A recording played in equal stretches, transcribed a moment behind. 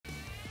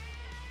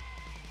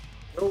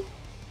Yo,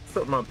 what's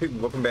up, my people?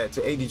 Welcome back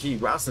to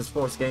ADG Wrestling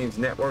Sports Games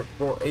Network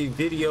for a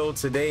video.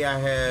 Today I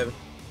have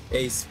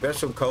a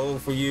special code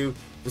for you.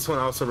 Just want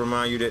to also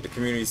remind you that the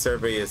community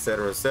survey,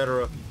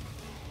 etc.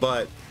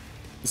 But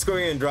let's go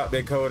ahead and drop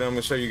that code. I'm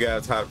going to show you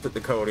guys how to put the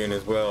code in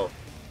as well.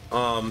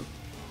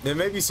 There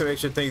may be some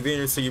extra things in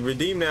here. So you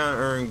redeem now and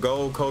earn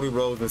gold Cody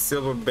Rhodes and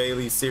silver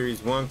Bayley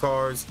Series 1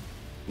 cards.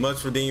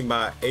 Must redeem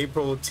by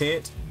April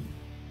 10th,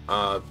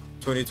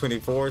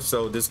 2024.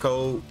 So this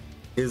code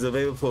is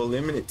available for a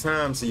limited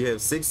time, so you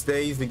have 6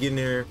 days to get in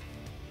there.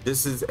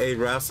 This is a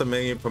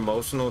WrestleMania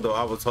promotional, though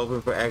I was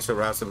hoping for actual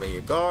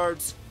WrestleMania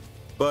cards,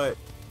 but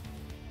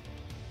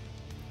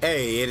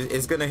hey,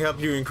 it's gonna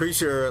help you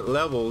increase your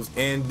levels.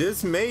 And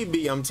this may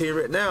be, I'm telling you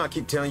right now, I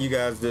keep telling you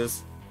guys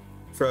this,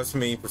 trust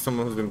me, for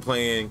someone who's been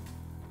playing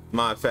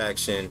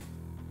MyFACTIon,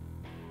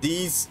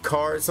 these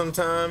cards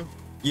sometime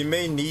you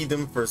may need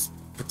them for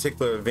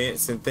particular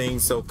events and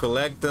things, so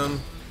collect them,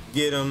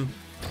 get them.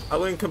 I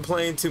wouldn't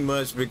complain too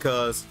much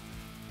because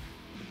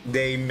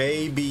they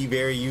may be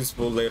very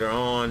useful later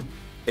on.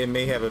 It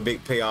may have a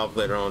big payoff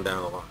later on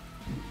down the line.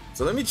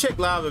 So let me check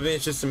live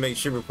events just to make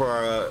sure before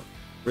I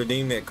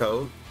redeem that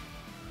code.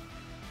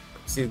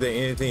 See if there's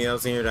anything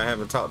else in here that I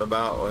haven't talked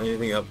about or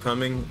anything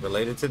upcoming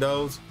related to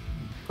those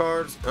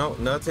cards. Oh,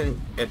 nothing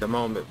at the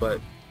moment.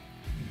 But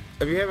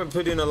if you haven't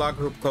put in a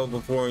locker code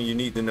before and you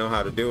need to know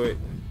how to do it,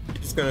 you're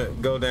just gonna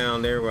go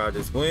down there where I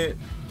just went.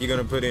 You're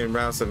gonna put in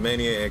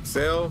WrestleMania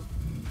XL.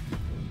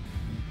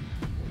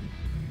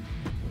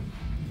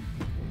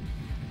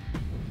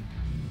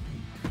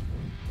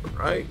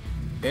 Right,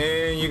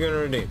 and you're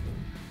gonna redeem.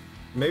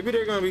 Maybe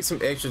there are gonna be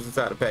some extras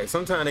inside the pack.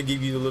 Sometimes they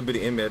give you a little bit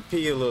of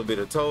MFP, a little bit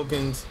of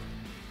tokens.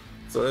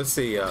 So let's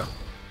see if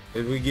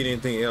we get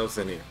anything else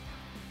in here.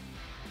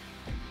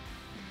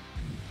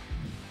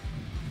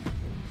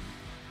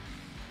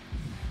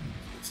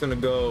 It's gonna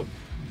go.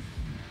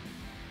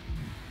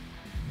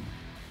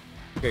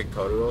 Okay,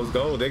 Cody Rhodes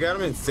Gold. They got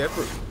them in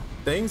separate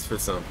things for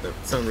some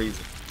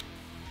reason.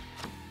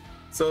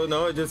 So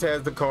no, it just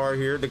has the card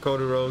here, the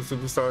Cody Rhodes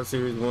Superstar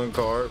Series 1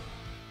 card,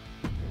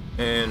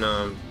 and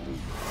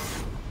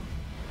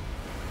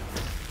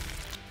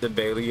the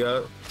Bayley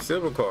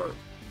silver card.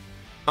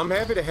 I'm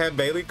happy to have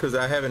Bayley because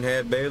I haven't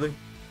had Bayley.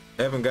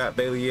 I haven't got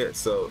Bayley yet,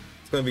 so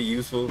it's gonna be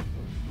useful.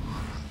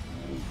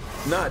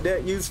 Not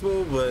that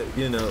useful, but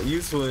you know,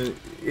 useful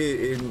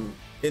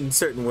in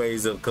certain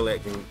ways of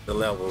collecting the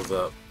levels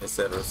up,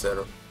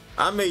 etc.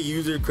 I may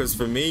use her because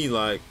for me,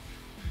 like,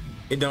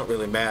 it don't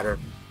really matter.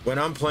 When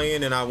I'm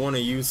playing and I want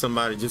to use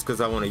somebody just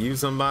because I want to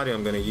use somebody,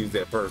 I'm going to use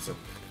that person.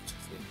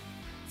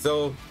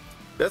 So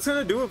that's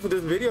going to do it for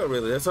this video,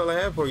 really. That's all I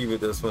have for you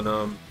with this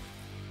one.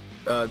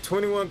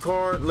 21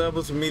 card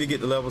levels for me to get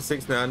to level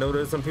 6. Now, I know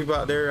there's some people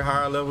out there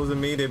higher levels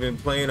than me. They've been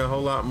playing a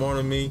whole lot more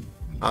than me.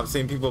 I've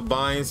seen people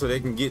buying so they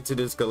can get to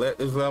this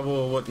collector's level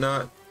or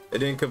whatnot. They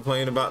didn't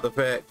complain about the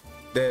fact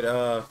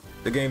that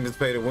the game is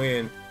pay to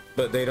win,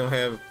 but they don't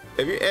have...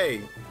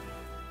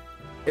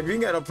 If you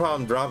got a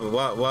problem dropping,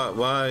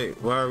 why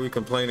are we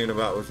complaining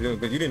about what you're doing?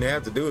 Because you didn't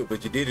have to do it,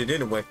 but you did it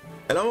anyway.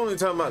 And I'm only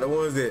talking about the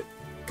ones that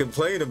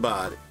complain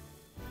about it.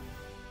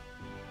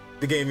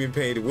 The game you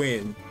pay to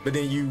win, but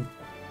then you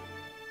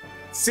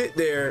sit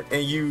there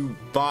and you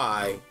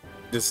buy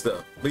this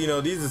stuff. But you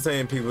know, these are the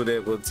same people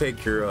that will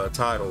take your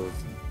titles,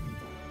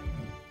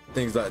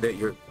 things like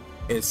that,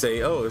 and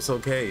say, oh, it's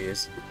okay.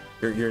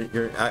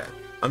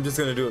 I'm just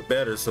gonna do it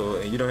better,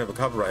 and you don't have a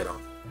copyright on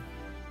it.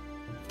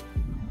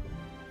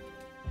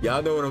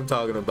 Y'all know what I'm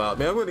talking about,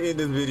 man. I'm gonna end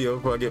this video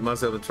before I get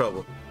myself in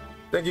trouble.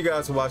 Thank you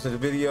guys for watching the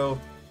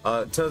video.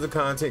 Tons of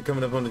content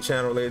coming up on the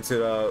channel related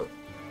to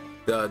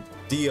the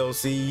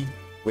DLC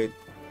with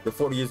the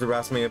 40 years of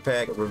WrestleMania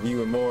pack,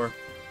 review and more.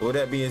 But with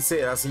that being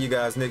said, I'll see you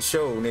guys next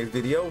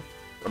video.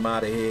 I'm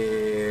out of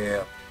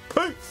here.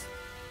 Peace.